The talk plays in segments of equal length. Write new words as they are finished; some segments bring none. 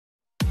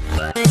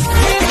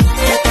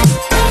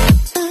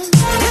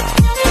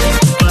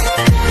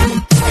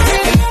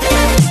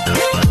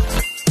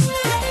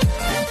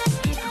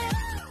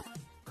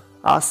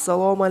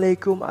Assalomu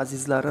alaykum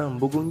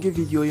azizlarim. Bugungi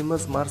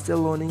videoyimiz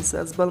Marceloning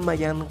siz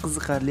bilmagan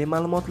qiziqarli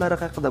ma'lumotlari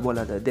haqida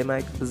bo'ladi.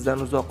 Demak,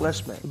 bizdan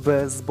uzoqlashmang.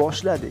 Biz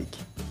boshladik.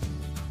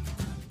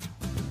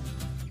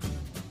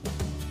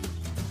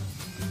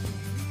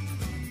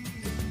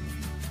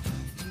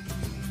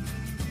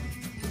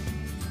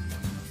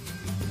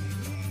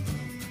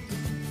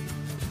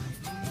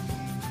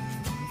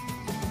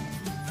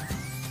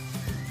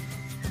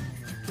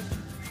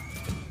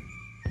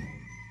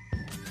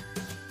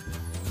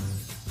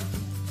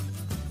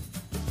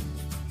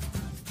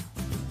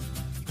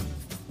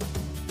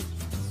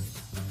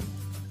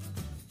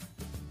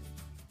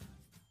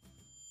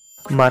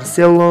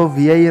 Marcelo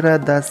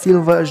Vieira da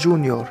Silva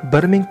Jr.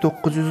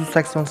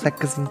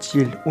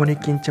 1988-yil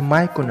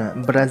 12-may kuni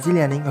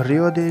Braziliyaning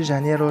Rio de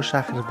Janeiro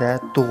shahrida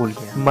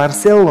tug'ilgan.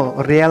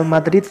 Marcelo Real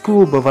Madrid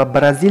klubi va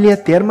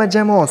Braziliya terma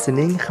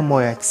jamoasining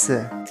himoyachisi.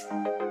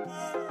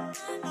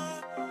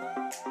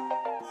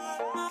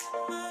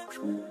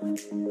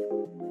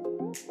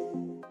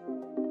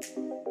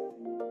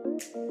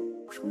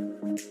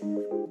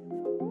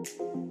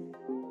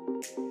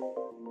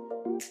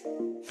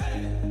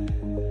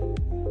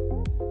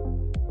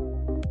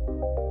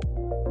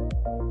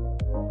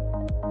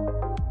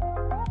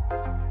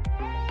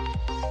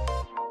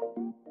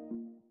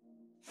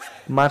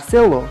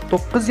 Marcelo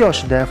 9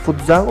 yoshida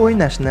futzal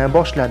o'ynashni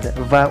boshladi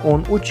va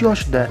 13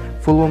 yoshida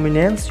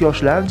Fluminense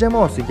yoshlar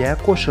jamoasiga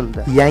qo'shildi.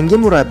 Yangi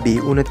murabbiy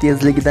uni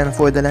tezligidan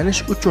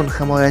foydalanish uchun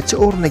himoyachi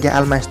o'rniga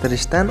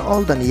almashtirishdan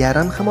oldin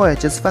yarim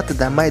himoyachi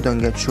sifatida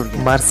maydonga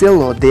tushirgan.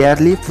 Marcelo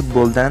deyarli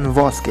futboldan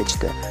voz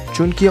kechdi,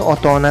 chunki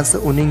ota-onasi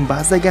uning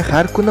bazaga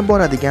har kuni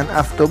boradigan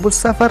avtobus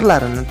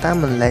safarlarini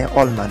ta'minlay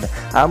olmadi.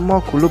 Ammo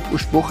klub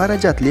ushbu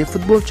xarajatli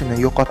futbolchini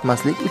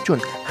yo'qotmaslik uchun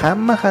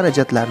hamma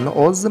xarajatlarni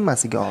o'z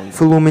zimmasiga oldi.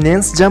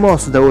 Fluminense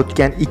jamoasida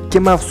o'tgan 2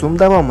 mavsum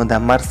davomida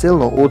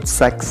Marcelo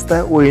 38 ta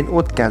o'yin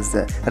o'tkazdi.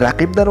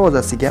 Raqib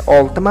darvozasiga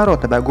 6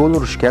 marotaba gol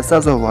urishga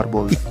sazovor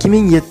bo'ldi.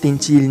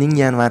 2007-yilning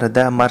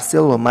yanvarida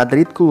Marcelo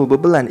Madrid klubi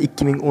bilan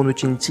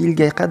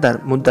 2013-yilga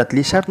qadar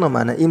muddatli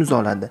shartnomani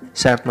imzoladi.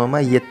 Shartnoma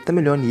 7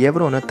 million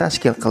yevroni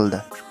tashkil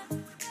qildi.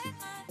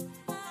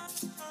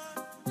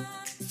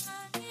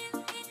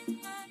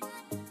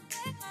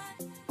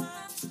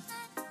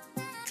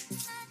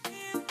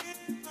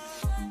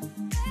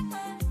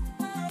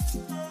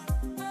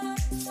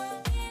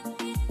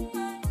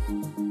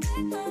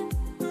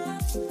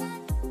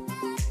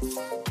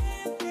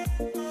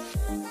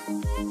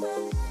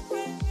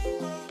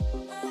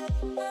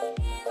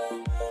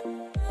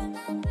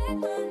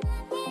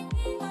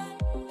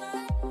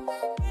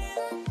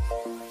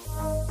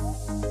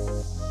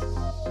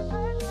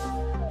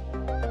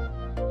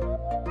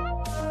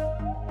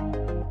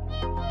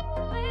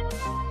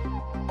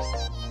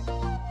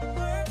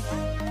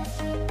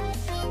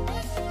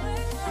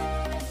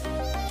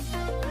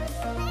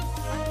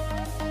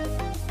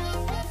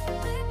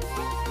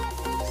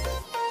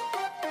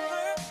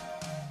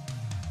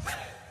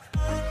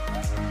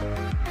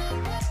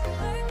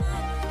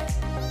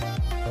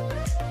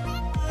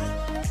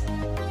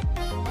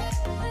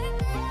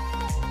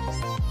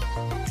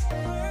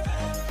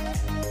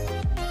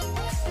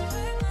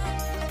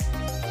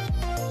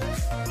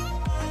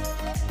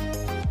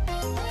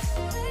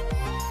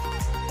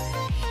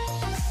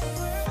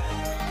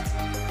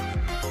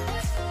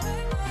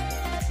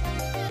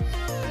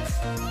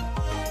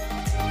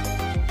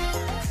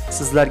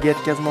 Sizlarga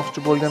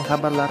yetkazmoqchi bo'lgan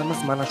xabarlarimiz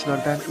mana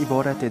shulardan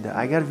iborat edi.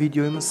 Agar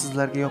videomiz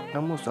sizlarga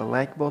yoqqan bo'lsa,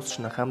 like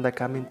bosishni hamda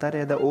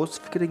kommentariyada o'z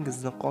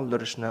fikringizni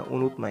qoldirishni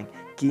unutmang.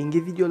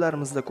 Keyingi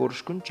videolarimizda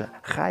ko'rishguncha,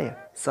 xayr,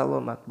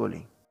 salomat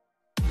bo'ling.